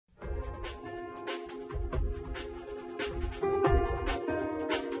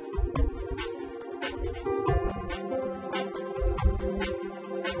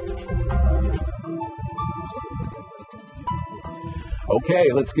Okay,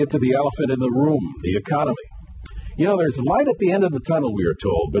 let's get to the elephant in the room, the economy. You know, there's light at the end of the tunnel, we are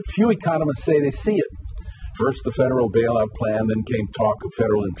told, but few economists say they see it. First, the federal bailout plan, then came talk of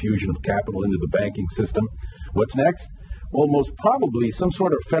federal infusion of capital into the banking system. What's next? Well, most probably some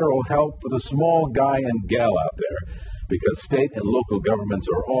sort of federal help for the small guy and gal out there, because state and local governments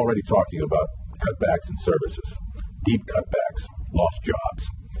are already talking about cutbacks in services, deep cutbacks, lost jobs.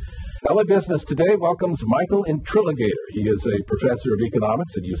 LA Business Today welcomes Michael Intriligator. He is a professor of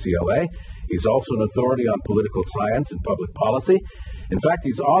economics at UCLA. He's also an authority on political science and public policy. In fact,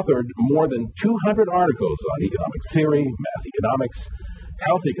 he's authored more than 200 articles on economic theory, math economics,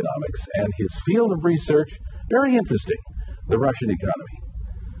 health economics, and his field of research, very interesting, the Russian economy.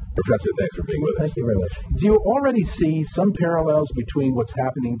 Professor, thanks for being with us. Thank you very much. Do you already see some parallels between what's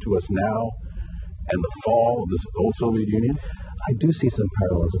happening to us now and the fall of the old Soviet Union? I do see some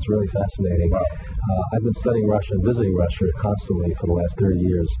parallels. It's really fascinating. Wow. I've been studying Russia and visiting Russia constantly for the last 30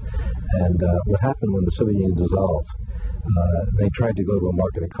 years. And what happened when the Soviet Union dissolved, they tried to go to a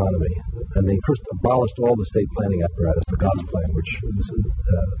market economy. And they first abolished all the state planning apparatus, the Gosplan, which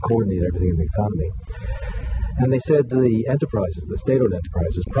coordinated everything in the economy. And they said to the enterprises, the state-owned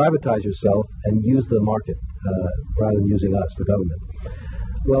enterprises, privatize yourself and use the market rather than using us, the government.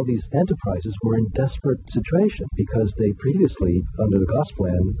 Well, these enterprises were in desperate situation because they previously, under the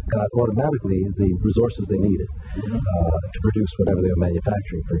Gosplan, got automatically the resources they needed to produce whatever they were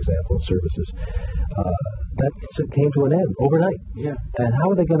manufacturing, for example, services. That came to an end overnight. Yeah. And how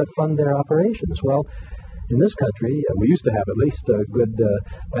are they going to fund their operations? Well, in this country, we used to have at least good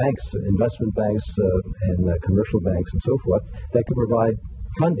banks, investment banks and commercial banks and so forth that could provide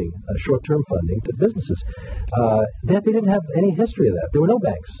funding, short-term funding to businesses. They didn't have any history of that. There were no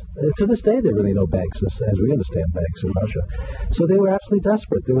banks. To this day, there are really no banks as we understand banks in Russia. So they were absolutely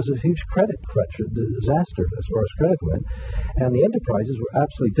desperate. There was a huge credit crunch, a disaster as far as credit went. And the enterprises were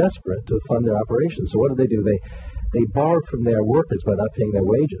absolutely desperate to fund their operations. So what did they do? They borrowed from their workers by not paying their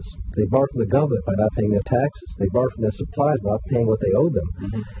wages. They borrowed from the government by not paying their taxes. They borrowed from their suppliers by not paying what they owed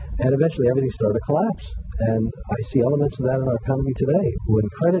them. And eventually everything started to collapse. And I see elements of that in our economy today. When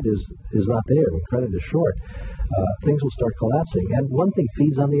credit is not there, when credit is short, things will start collapsing. And one thing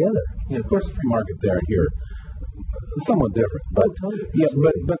feeds on the other. Yeah, of course, the free market there and here is somewhat different. But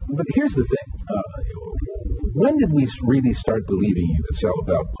but here's the thing. When did we really start believing you could sell a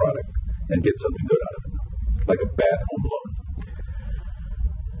bad product and get something good out of it? Like a bad home loan?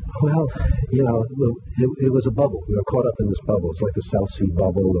 Well, you know, it was a bubble. We were caught up in this bubble. It's like the South Sea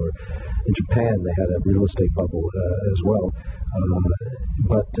bubble, or in Japan they had a real estate bubble as well.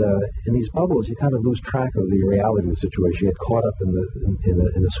 But in these bubbles, you kind of lose track of the reality of the situation. You get caught up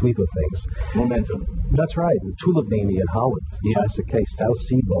in the sweep of things. Momentum. That's right. The tulip mania in Holland, classic case, South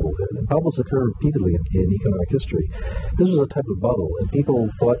Sea bubble. Bubbles occur repeatedly in economic history. This was a type of bubble, and people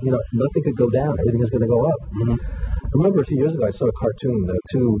thought, you know, nothing could go down. Everything is going to go up. I remember a few years ago, I saw a cartoon,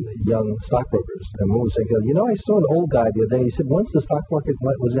 two young stockbrokers, and one was saying, you know, I saw an old guy the other day, he said once the stock market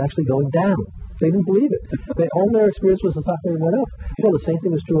was actually going down. They didn't believe it. All their experience was the stock market went up. Well, the same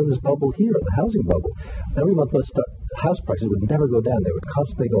thing was true in this bubble here, the housing bubble. Every month, house prices would never go down. They would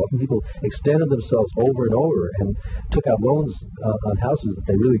constantly go up, and people extended themselves over and over and took out loans on houses that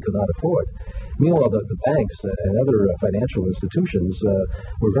they really could not afford. Meanwhile, the banks and other financial institutions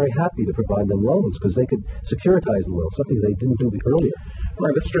were very happy to provide them loans because they could securitize the loans, something they didn't do earlier. All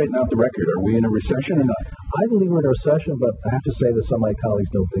right, let's straighten out the record. Are we in a recession or not? I believe we're in a recession, but I have to say that some of my colleagues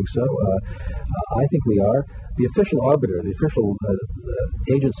don't think so. I think we are. The official arbiter, the official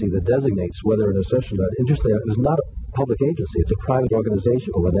agency that designates whether in a recession or not, interestingly, is not a public agency. It's a private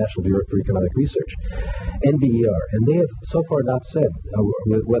organization called the National Bureau for Economic Research, NBER, and they have so far not said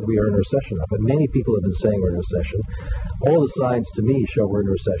whether we are in a recession or not, but many people have been saying we're in a recession. All the signs to me show we're in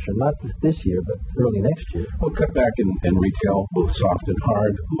a recession, not this year, but early next year. Well, cut back in retail, both soft and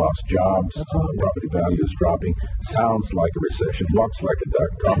hard, lost jobs, property values dropping, sounds like a recession, walks like a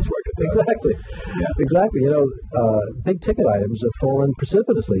duck, talks like a duck. Exactly. Yeah. Exactly. You know, big ticket items have fallen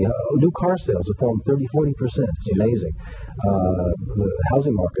precipitously. New car sales have fallen 30-40%. It's amazing. The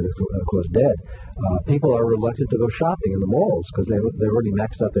housing market is, of course, dead. People are reluctant to go shopping in the malls because they've already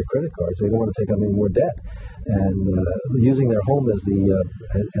maxed out their credit cards. They don't want to take on any more debt. And using their home as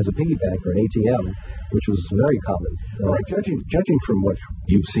a piggy bank or an ATM, which was very common. All right, judging from what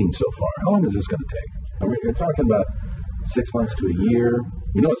you've seen so far, how long is this going to take? I mean, you're talking about 6 months to a year.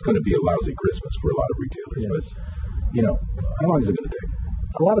 You know it's going to be a lousy Christmas for a lot of retailers, but, you know, how long is it going to take?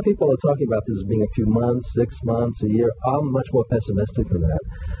 A lot of people are talking about this being a few months, 6 months, a year. I'm much more pessimistic than that.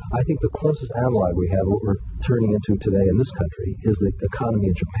 I think the closest analog we have, what we're turning into today in this country, is the economy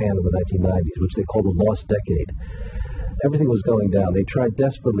in Japan in the 1990s, which they call the lost decade. everything was going down. They tried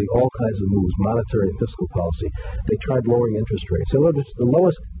desperately all kinds of moves, monetary and fiscal policy. They tried lowering interest rates. They were the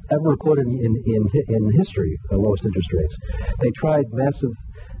lowest ever recorded in history, the lowest interest rates. They tried massive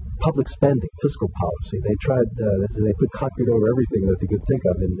public spending, fiscal policy. They tried, they put concrete over everything that they could think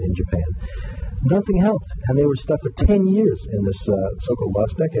of in Japan. Nothing helped, and they were stuck for 10 years in this so-called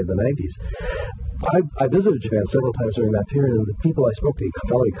lost decade, the 90s. I visited Japan several times during that period, and the people I spoke to,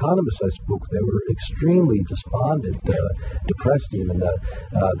 fellow economists I spoke to, they were extremely despondent, depressed even.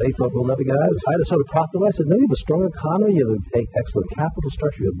 They thought we'll never get out of this. I had to sort of prop them. I said, no, you have a strong economy, you have an excellent capital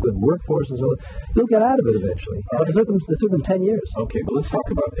structure, you have good workforce, and so on. You'll get out of it eventually. But it took them 10 years. Okay, but let's talk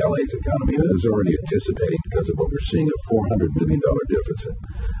about LA's economy. That is already anticipating, because of what we're seeing, a $400 million deficit.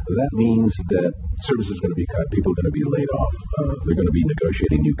 That means that services are going to be cut, people are going to be laid off, they're going to be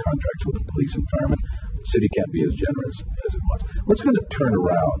negotiating new contracts with the police and firemen. The city can't be as generous as it was. What's going to turn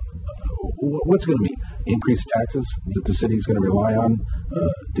around? What's going to mean? Increased taxes that the city is going to rely on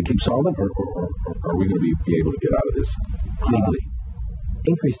to keep solvent, or are we going to be able to get out of this legally?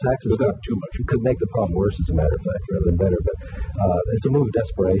 Increased taxes without too much could make the problem worse, as a matter of fact, rather than better. But it's a move of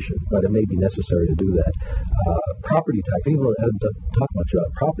desperation, but it may be necessary to do that. Property tax, people haven't talked much about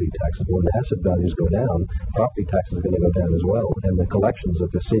property taxes. When asset values go down, property taxes are going to go down as well. And the collections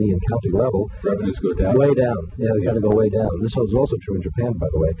at the city and county level, revenues go down. Way down. Yeah, they're going to go way down. This was also true in Japan, by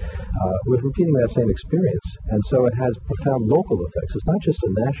the way. We're repeating that same experience. And so it has profound local effects. It's not just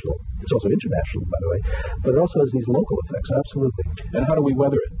a national, it's also international, by the way. But it also has these local effects, absolutely. And how do we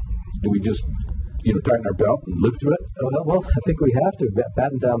weather it? Do we just, tighten our belt and live through it? Well, I think we have to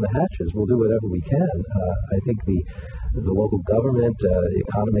batten down the hatches. We'll do whatever we can. I think the local government, the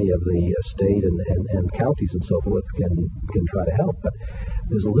economy of the state and counties and so forth can try to help. But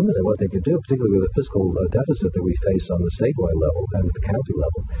there's a limit of what they can do, particularly with the fiscal deficit that we face on the statewide level and at the county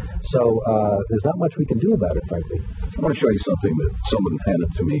level. So there's not much we can do about it, frankly. I want to show you something that someone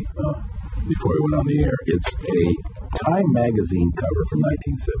handed to me before we went on the air. It's a Time magazine cover from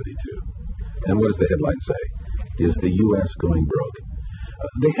 1972. And what does the headline say? Is the U.S. going broke?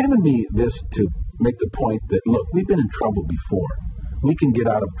 They handed me this to make the point that, look, we've been in trouble before. We can get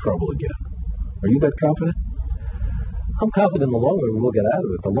out of trouble again. Are you that confident? I'm confident in the long run we'll get out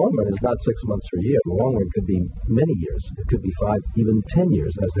of it. The long run is not 6 months or a year. The long run could be many years. It could be 5, even 10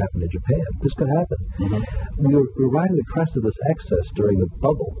 years, as happened in Japan. This could happen. Mm-hmm. We were riding the crest of this excess during the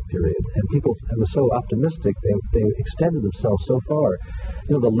bubble period, and people were so optimistic. They extended themselves so far.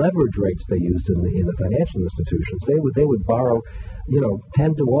 The leverage rates they used in the financial institutions, they would borrow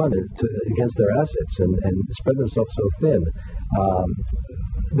 10 to 1 against their assets and spread themselves so thin.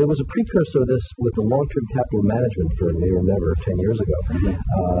 There was a precursor of this with the long-term capital management firm, you remember, 10 years ago,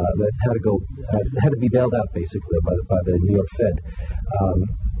 that had to be bailed out, basically, by the New York Fed.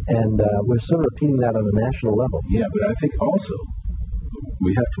 And we're sort of repeating that on a national level. Yeah, but I think also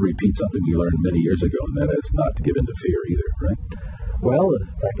we have to repeat something we learned many years ago, and that is not to give in to fear either, right? Well,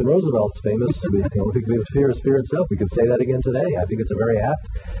 Franklin Roosevelt's famous, the only thing we have to fear is fear itself. We could say that again today. I think it's a very apt.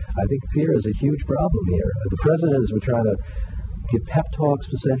 I think fear is a huge problem here. The president has been trying to give pep talks,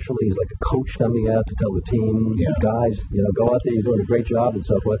 essentially. He's like a coach coming out to tell the team, guys, go out there, you're doing a great job and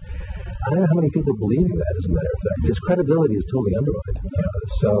so forth. I don't know how many people are believing that, as a matter of fact. His credibility is totally undermined.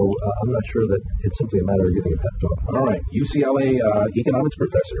 So I'm not sure that it's simply a matter of giving a pep talk. All right. UCLA economics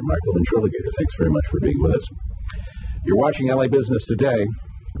professor Michael Intriligator, thanks very much for being with us. You're watching LA Business Today.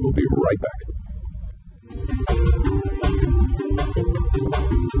 We'll be right back.